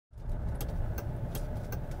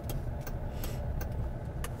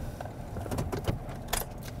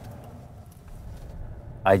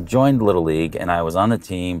I joined Little League and I was on the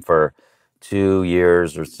team for 2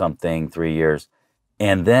 years or something, 3 years.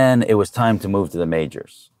 And then it was time to move to the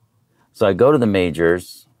majors. So I go to the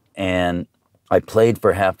majors and I played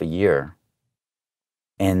for half a year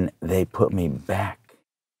and they put me back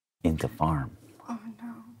into farm. Oh,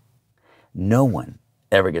 no. No one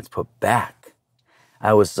ever gets put back.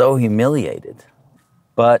 I was so humiliated.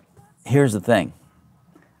 But here's the thing.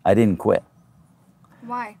 I didn't quit.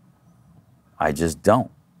 Why? I just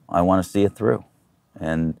don't. I want to see it through.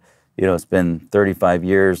 And, you know, it's been 35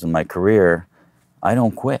 years in my career. I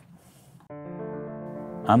don't quit.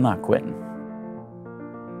 I'm not quitting.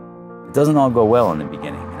 It doesn't all go well in the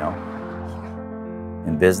beginning, you know.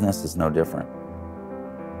 In business, it's no different.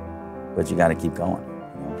 But you got to keep going.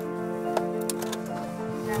 You know?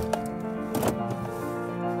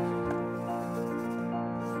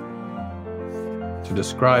 To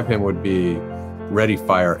describe him would be ready,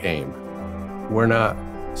 fire, aim. We're not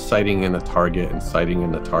sighting in a target and sighting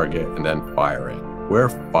in the target and then firing. We're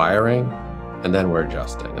firing and then we're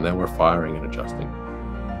adjusting, and then we're firing and adjusting.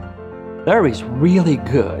 Larry's really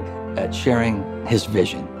good at sharing his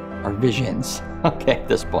vision, or visions, okay, at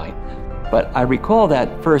this point. But I recall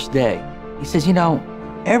that first day, he says, you know,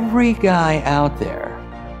 every guy out there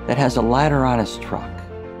that has a ladder on his truck,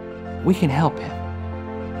 we can help him.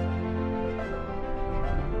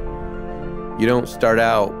 You don't start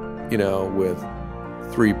out, you know, with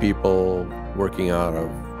 3 people working out of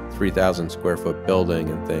 3,000 square foot building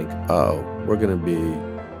and think, oh, we're going to be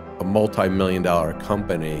a multi-million-dollar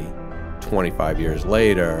company 25 years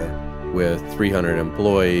later with 300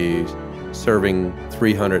 employees, serving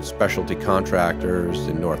 300 specialty contractors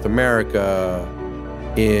in North America,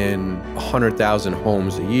 in 100,000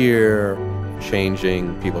 homes a year,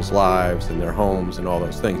 changing people's lives and their homes and all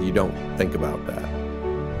those things. You don't think about that.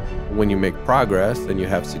 When you make progress and you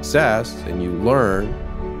have success and you learn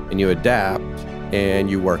and you adapt and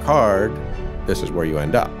you work hard, this is where you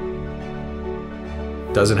end up.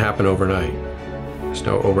 Doesn't happen overnight. There's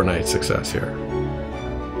no overnight success here.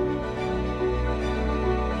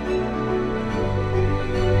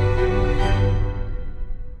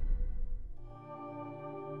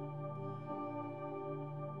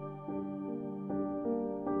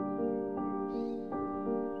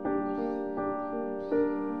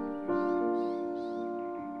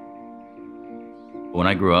 When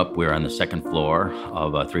I grew up, we were on the second floor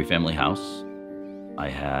of a 3-family house. I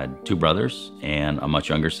had 2 brothers and a much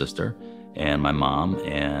younger sister, and my mom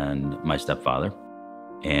and my stepfather.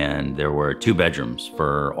 And there were 2 bedrooms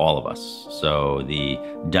for all of us. So the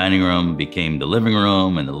dining room became the living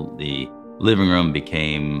room, and the living room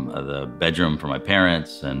became the bedroom for my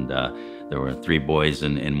parents. And there were 3 boys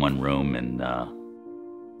in one room and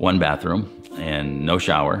 1 bathroom and no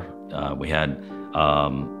shower. We had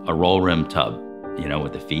a roll rim tub, you know,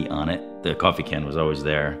 with the feet on it. The coffee can was always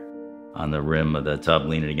there on the rim of the tub,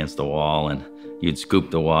 leaning against the wall, and you'd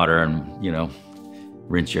scoop the water and, you know,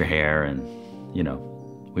 rinse your hair, and, you know,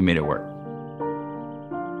 we made it work.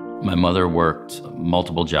 My mother worked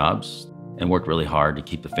multiple jobs and worked really hard to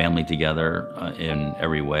keep the family together in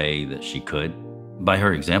every way that she could. By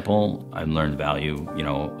her example, I learned the value, you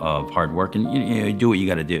know, of hard work, and you do what you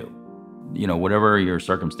got to do. You know, whatever your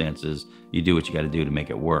circumstances, you do what you got to do to make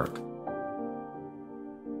it work.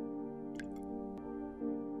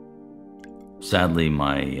 Sadly,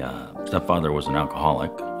 my stepfather was an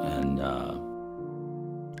alcoholic, and,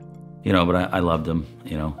 you know, but I loved him.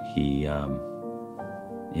 You know, he,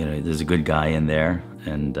 you know, there's a good guy in there,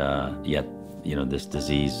 and yet, you know, this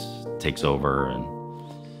disease takes over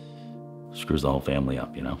and screws the whole family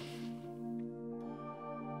up, you know.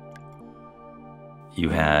 You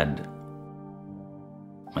had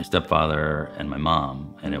my stepfather and my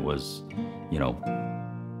mom, and it was, you know,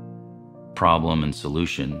 problem and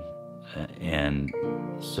solution. And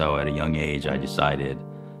so at a young age, I decided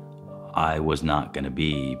I was not going to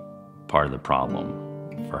be part of the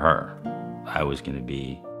problem for her. I was going to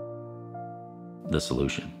be the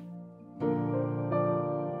solution.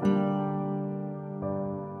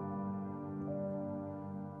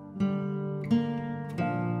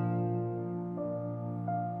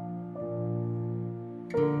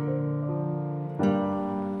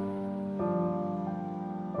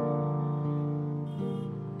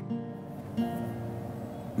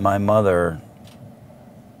 My mother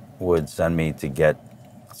would send me to get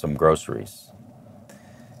some groceries.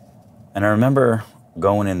 And I remember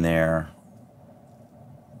going in there,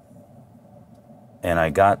 and I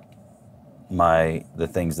got the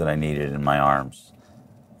things that I needed in my arms.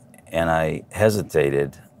 And I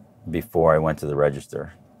hesitated before I went to the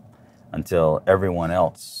register until everyone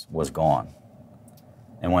else was gone.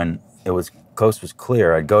 And when it was coast was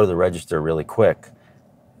clear, I'd go to the register really quick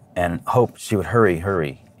and hope she would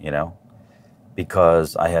hurry, you know,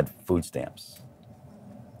 because I had food stamps.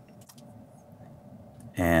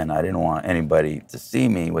 And I didn't want anybody to see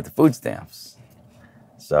me with the food stamps.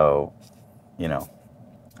 So, you know,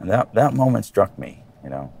 and that moment struck me, you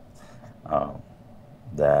know,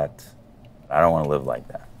 that I don't want to live like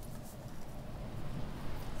that.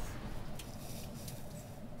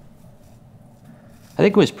 I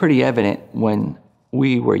think it was pretty evident when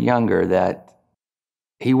we were younger that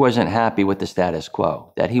he wasn't happy with the status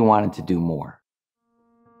quo, that he wanted to do more.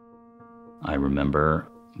 I remember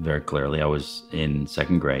very clearly, I was in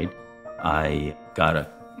second grade. I got a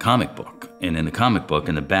comic book, and in the comic book,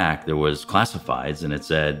 in the back, there was classifieds, and it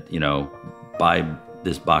said, you know, buy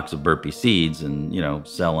this box of burpee seeds and, you know,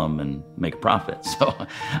 sell them and make a profit. So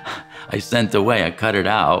I sent away, I cut it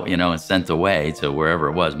out, you know, and sent away to wherever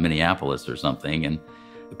it was, Minneapolis or something. And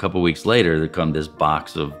a couple weeks later, there come this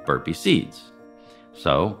box of burpee seeds.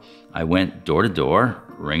 So I went door to door,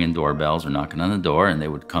 ringing doorbells or knocking on the door, and they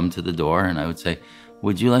would come to the door, and I would say,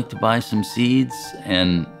 would you like to buy some seeds?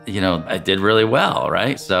 And, you know, I did really well,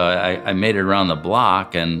 right? So I made it around the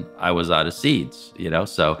block, and I was out of seeds, you know,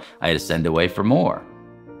 so I had to send away for more.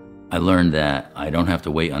 I learned that I don't have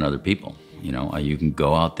to wait on other people. You know, you can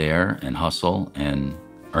go out there and hustle and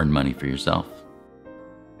earn money for yourself.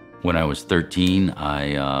 When I was 13,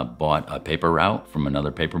 I bought a paper route from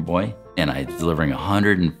another paper boy, and I was delivering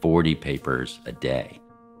 140 papers a day.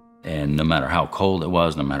 And no matter how cold it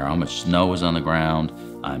was, no matter how much snow was on the ground,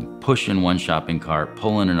 I'm pushing one shopping cart,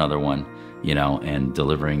 pulling another one, you know, and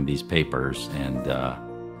delivering these papers. And,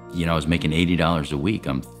 you know, I was making $80 a week.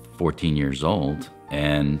 I'm 14 years old,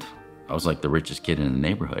 and I was like the richest kid in the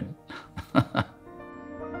neighborhood.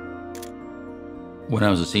 When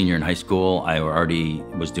I was a senior in high school, I already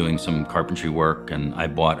was doing some carpentry work, and I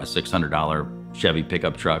bought a $600 Chevy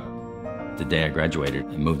pickup truck. The day I graduated,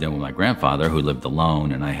 I moved in with my grandfather, who lived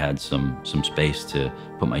alone, and I had some space to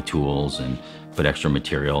put my tools and put extra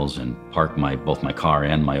materials and park both my car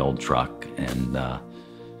and my old truck and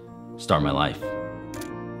start my life.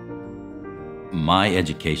 My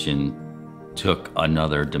education took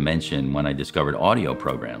another dimension when I discovered audio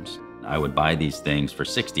programs. I would buy these things for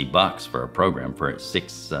 $60 for a program for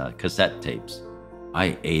 6 cassette tapes.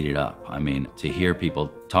 I ate it up. I mean, to hear people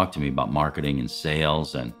talk to me about marketing and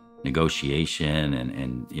sales and negotiation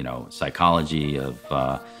and you know, psychology of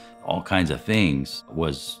all kinds of things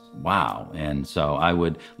was wow. And so I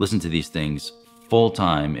would listen to these things full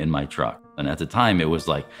time in my truck. And at the time it was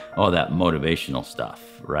like, oh, that motivational stuff,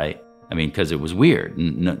 right? I mean, because it was weird.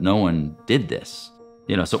 No one did this.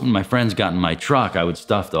 You know, so when my friends got in my truck, I would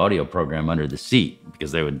stuff the audio program under the seat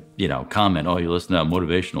because they would, you know, comment, oh, you listen to that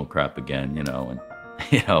motivational crap again, you know, and,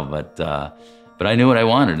 you know, but I knew what I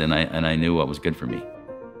wanted, and I knew what was good for me.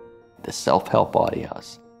 The self-help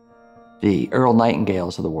audios, the Earl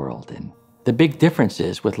Nightingales of the world. And the big difference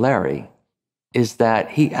is with Larry is that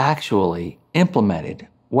he actually implemented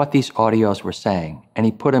what these audios were saying, and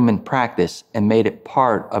he put them in practice and made it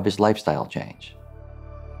part of his lifestyle change.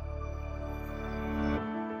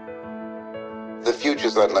 The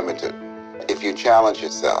future's unlimited. If you challenge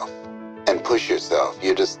yourself and push yourself,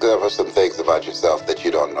 you discover some things about yourself that you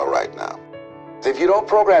don't know right now. If you don't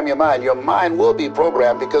program your mind will be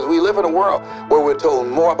programmed, because we live in a world where we're told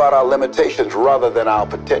more about our limitations rather than our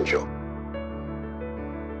potential.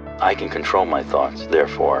 I can control my thoughts,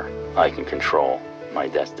 therefore I can control my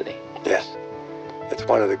destiny. Yes. It's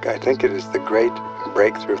one of the, I think it is the great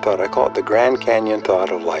breakthrough thought. I call it the Grand Canyon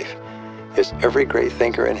thought of life. Is every great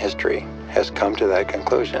thinker in history has come to that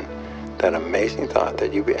conclusion, that amazing thought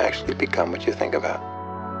that you actually become what you think about.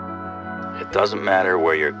 It doesn't matter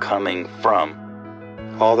where you're coming from.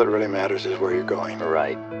 All that really matters is where you're going.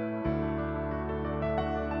 Right.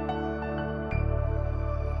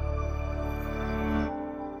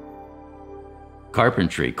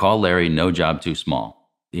 Carpentry, call Larry, no job too small.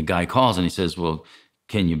 The guy calls and he says, well,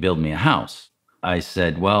 can you build me a house? I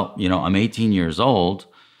said, well, you know, I'm 18 years old.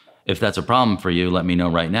 If that's a problem for you, let me know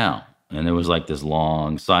right now. And there was like this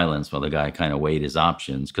long silence while the guy kind of weighed his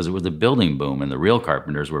options, because it was the building boom and the real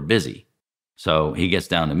carpenters were busy. So he gets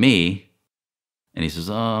down to me and he says,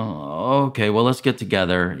 oh, okay, well, let's get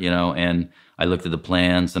together, you know. And I looked at the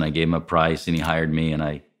plans and I gave him a price, and he hired me. And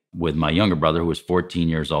I, with my younger brother who was 14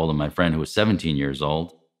 years old and my friend who was 17 years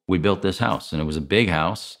old, we built this house. And it was a big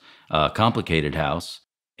house, a complicated house.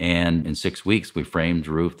 And in 6 weeks, we framed,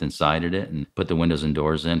 roofed, and sided it and put the windows and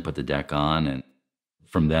doors in, put the deck on. And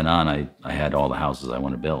from then on, I had all the houses I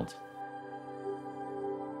want to build.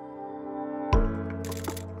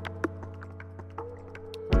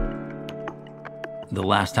 The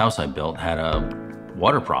last house I built had a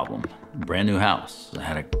water problem, brand new house. I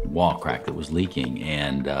had a wall crack that was leaking,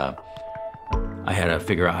 and I had to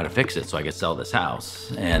figure out how to fix it so I could sell this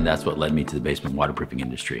house. And that's what led me to the basement waterproofing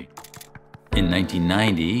industry. In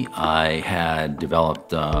 1990, I had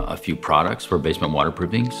developed a few products for basement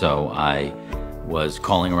waterproofing. So I was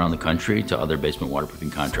calling around the country to other basement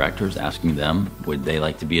waterproofing contractors, asking them, would they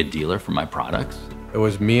like to be a dealer for my products? It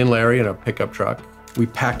was me and Larry in a pickup truck. We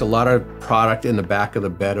packed a lot of product in the back of the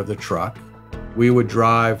bed of the truck. We would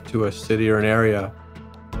drive to a city or an area,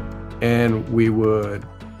 and we would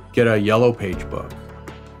get a yellow page book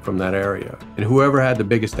from that area. And whoever had the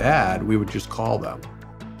biggest ad, we would just call them.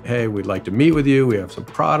 Hey, we'd like to meet with you. We have some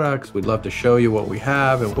products. We'd love to show you what we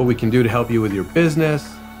have and what we can do to help you with your business.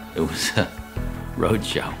 It was a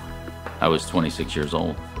roadshow. I was 26 years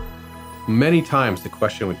old. Many times the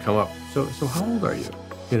question would come up, so how old are you?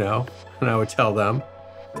 You know, and I would tell them.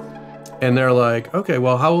 And they're like, okay,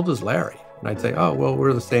 well, how old is Larry? And I'd say, oh, well,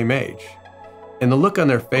 we're the same age. And the look on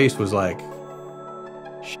their face was like,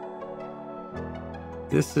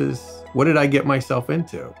 what did I get myself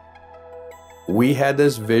into? We had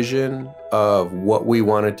this vision of what we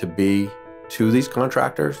wanted to be to these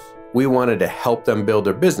contractors. We wanted to help them build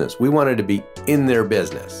their business. We wanted to be in their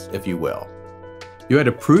business, if you will. You had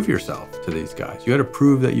to prove yourself to these guys. You had to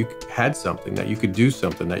prove that you had something, that you could do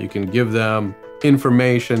something, that you can give them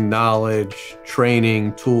information, knowledge,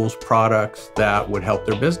 training, tools, products that would help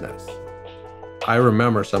their business. I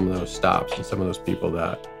remember some of those stops and some of those people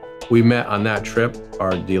that we met on that trip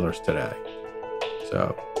are dealers today.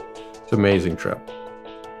 So it's an amazing trip.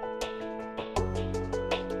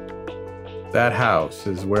 That house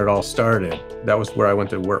is where it all started. That was where I went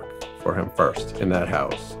to work for him first, in that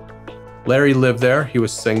house. Larry lived there. He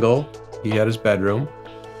was single. He had his bedroom,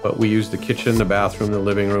 but we used the kitchen, the bathroom, the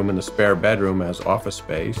living room, and the spare bedroom as office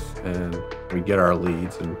space. And we'd get our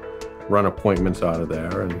leads and run appointments out of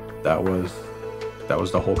there. And that was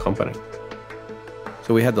the whole company.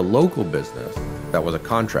 So we had the local business that was a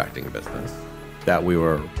contracting business that we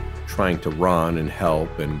were trying to run and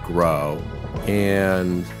help and grow.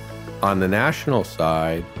 And on the national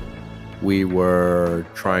side, we were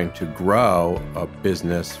trying to grow a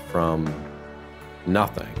business from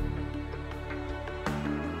nothing.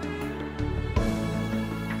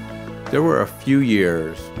 There were a few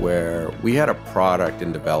years where we had a product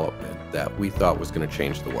in development that we thought was going to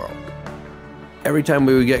change the world. Every time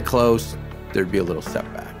we would get close, there'd be a little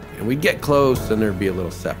setback. And we'd get close and there'd be a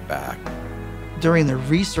little setback. During the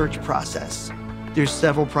research process, there's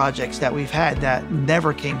several projects that we've had that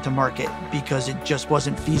never came to market because it just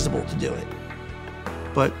wasn't feasible to do it.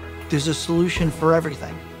 But there's a solution for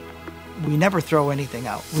everything. We never throw anything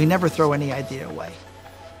out. We never throw any idea away.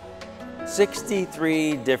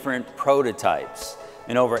 63 different prototypes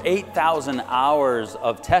and over 8,000 hours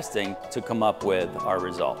of testing to come up with our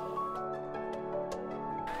result.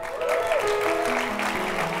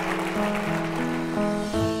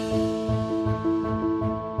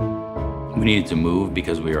 We needed to move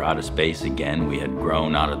because we were out of space again. We had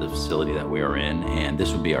grown out of the facility that we were in, and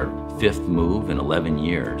this would be our 5th move in 11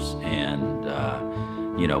 years. And,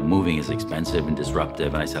 you know, moving is expensive and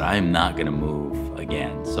disruptive. And I said, I am not going to move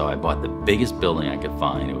again. So I bought the biggest building I could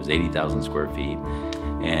find. It was 80,000 square feet.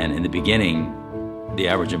 And in the beginning, the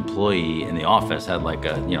average employee in the office had like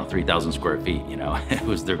 3,000 square feet. You know, it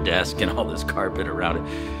was their desk and all this carpet around it.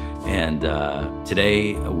 And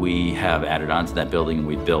today we have added on to that building.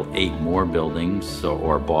 We built 8 more buildings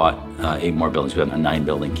or bought 8 more buildings. We have a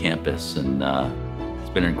 9-building campus, and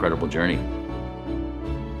it's been an incredible journey.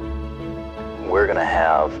 We're going to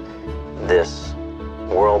have this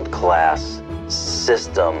world-class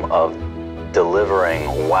system of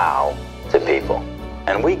delivering wow to people.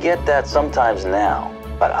 And we get that sometimes now,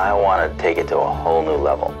 but I want to take it to a whole new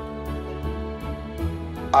level.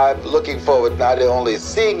 I'm looking forward not only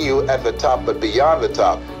seeing you at the top, but beyond the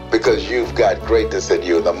top, because you've got greatness in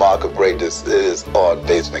you, and the mark of greatness is on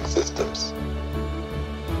basement systems.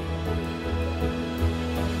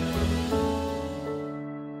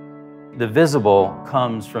 The visible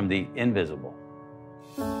comes from the invisible.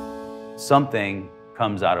 Something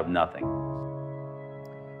comes out of nothing.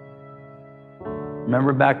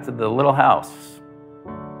 Remember back to the little house.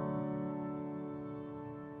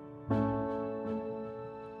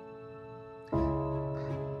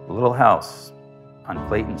 The little house on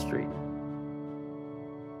Clayton Street.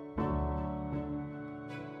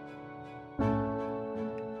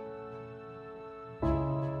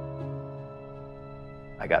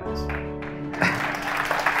 I got this.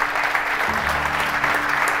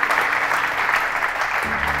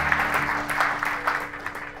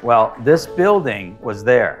 Well, this building was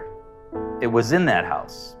there. It was in that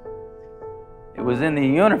house. It was in the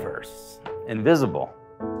universe, invisible,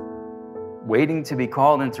 waiting to be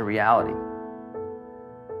called into reality.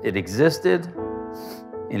 It existed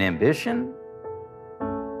in ambition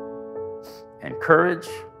and courage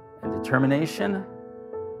and determination,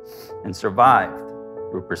 and survived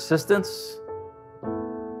through persistence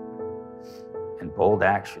and bold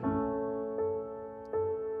action.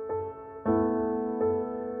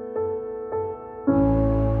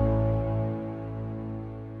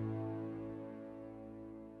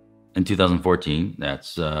 In 2014,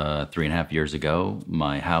 that's 3.5 years ago,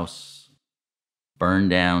 my house burned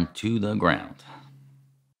down to the ground.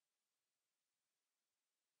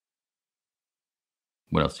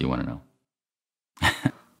 What else do you want to know?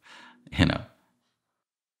 You know.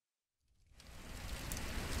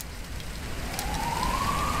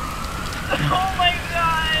 Oh my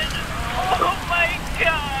God! Oh my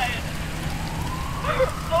God!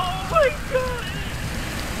 Oh my God!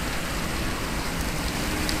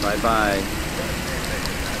 Bye-bye.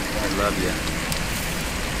 I love you.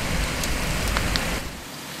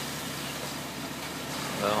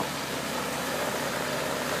 Well,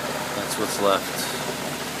 that's what's left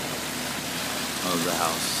of the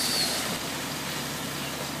house.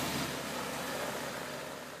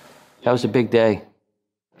 That was a big day.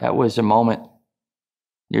 That was a moment.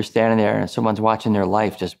 You're standing there and someone's watching their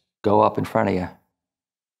life just go up in front of you.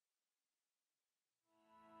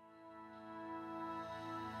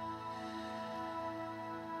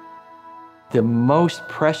 The most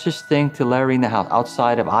precious thing to Larry in the house,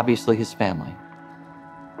 outside of obviously his family,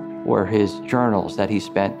 were his journals that he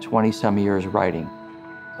spent 20-some years writing.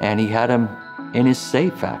 And he had them in his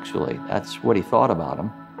safe, actually. That's what he thought about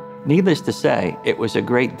them. Needless to say, it was a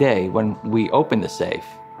great day when we opened the safe.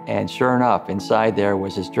 And sure enough, inside there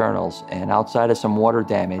was his journals, and outside of some water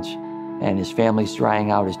damage, and his family's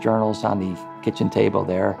drying out his journals on the kitchen table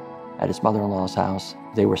there at his mother-in-law's house,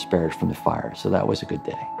 they were spared from the fire, so that was a good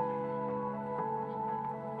day.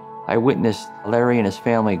 I witnessed Larry and his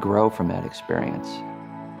family grow from that experience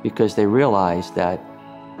because they realized that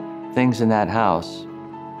things in that house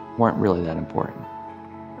weren't really that important.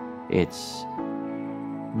 It's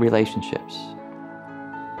relationships.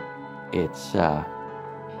 It's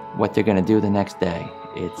what they're going to do the next day.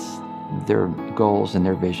 It's their goals and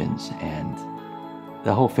their visions, and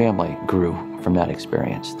the whole family grew from that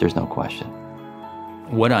experience. There's no question.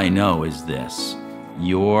 What I know is this: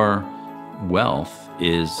 your wealth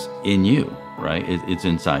is in you, right? It's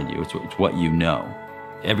inside you. It's what you know.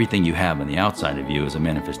 Everything you have on the outside of you is a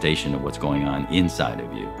manifestation of what's going on inside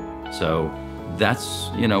of you. So that's,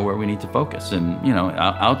 where we need to focus. And,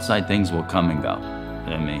 outside things will come and go.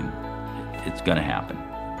 I mean, it's going to happen.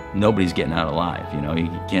 Nobody's getting out alive, you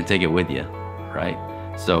can't take it with you, right?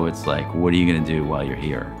 So it's like, what are you going to do while you're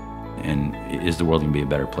here? And is the world going to be a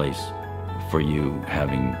better place for you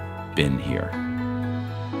having been here?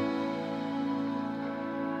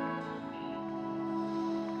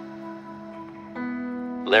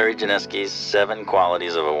 Larry Janesky's 7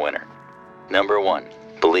 qualities of a winner. Number 1,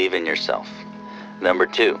 believe in yourself. Number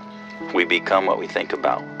 2, we become what we think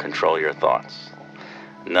about. Control your thoughts.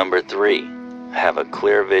 Number 3, have a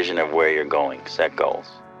clear vision of where you're going. Set goals.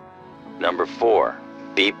 Number 4,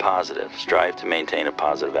 be positive. Strive to maintain a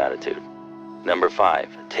positive attitude. Number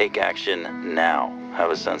 5, take action now. Have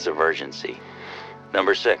a sense of urgency.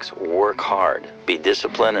 Number 6, work hard. Be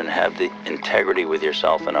disciplined and have the integrity with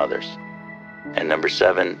yourself and others. And number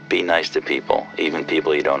 7, be nice to people, even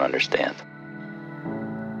people you don't understand.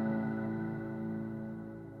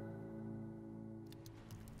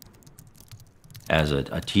 As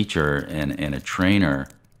a teacher and a trainer,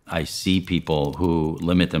 I see people who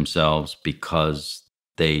limit themselves because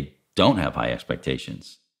they don't have high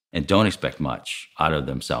expectations and don't expect much out of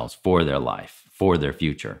themselves for their life, for their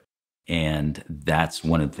future. And that's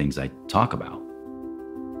one of the things I talk about.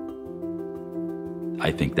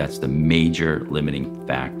 I think that's the major limiting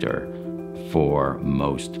factor for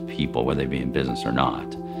most people, whether they be in business or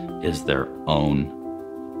not, is their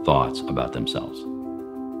own thoughts about themselves.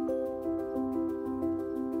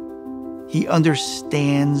 He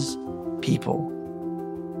understands people.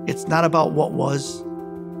 It's not about what was,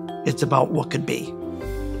 it's about what could be.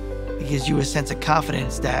 It gives you a sense of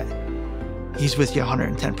confidence that he's with you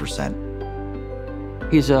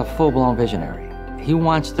 110%. He's a full-blown visionary. He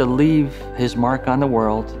wants to leave his mark on the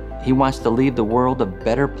world. He wants to leave the world a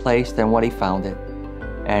better place than what he found it.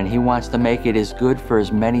 And he wants to make it as good for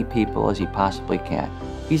as many people as he possibly can.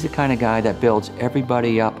 He's the kind of guy that builds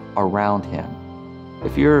everybody up around him.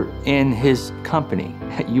 If you're in his company,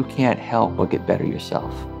 you can't help but get better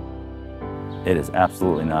yourself. It is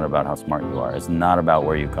absolutely not about how smart you are. It's not about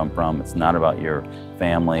where you come from. It's not about your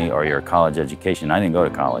family or your college education. I didn't go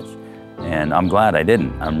to college, and I'm glad I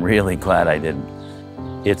didn't. I'm really glad I didn't.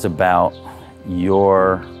 It's about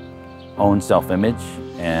your own self-image,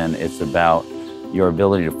 and it's about your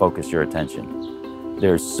ability to focus your attention.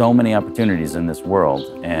 There's so many opportunities in this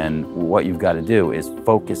world, and what you've got to do is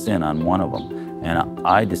focus in on one of them. And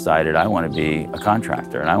I decided I want to be a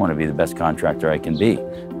contractor, and I want to be the best contractor I can be.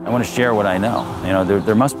 I want to share what I know. You know,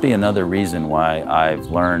 there must be another reason why I've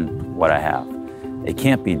learned what I have. It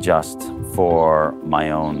can't be just for my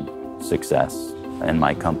own success and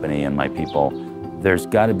my company and my people. There's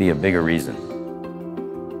got to be a bigger reason.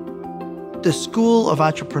 The school of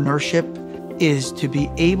entrepreneurship is to be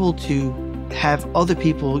able to have other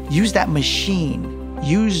people use that machine,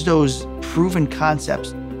 use those proven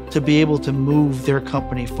concepts to be able to move their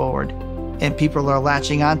company forward. And people are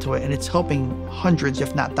latching onto it, and it's helping hundreds,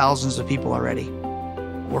 if not thousands of people already.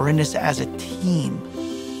 We're in this as a team,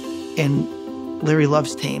 and Larry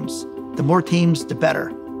loves teams. The more teams, the better,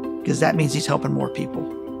 because that means he's helping more people.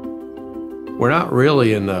 We're not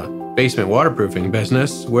really in the basement waterproofing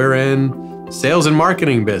business. We're in sales and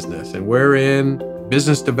marketing business, and we're in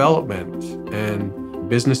business development and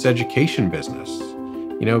business education business,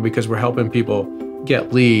 you know, because we're helping people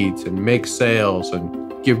get leads and make sales and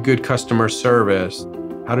give good customer service,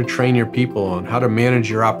 how to train your people and how to manage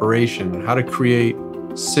your operation, how to create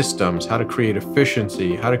systems, how to create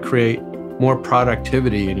efficiency, how to create more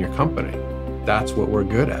productivity in your company. That's what we're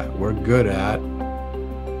good at. We're good at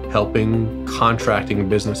helping contracting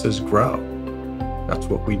businesses grow. That's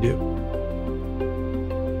what we do.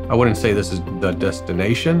 I wouldn't say this is the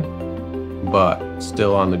destination, but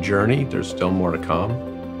still on the journey. There's still more to come.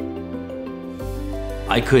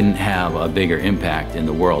 I couldn't have a bigger impact in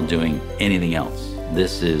the world doing anything else.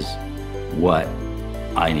 This is what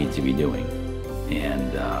I need to be doing.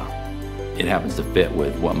 And it happens to fit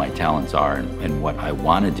with what my talents are and what I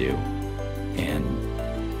want to do. And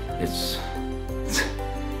it's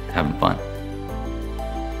having fun.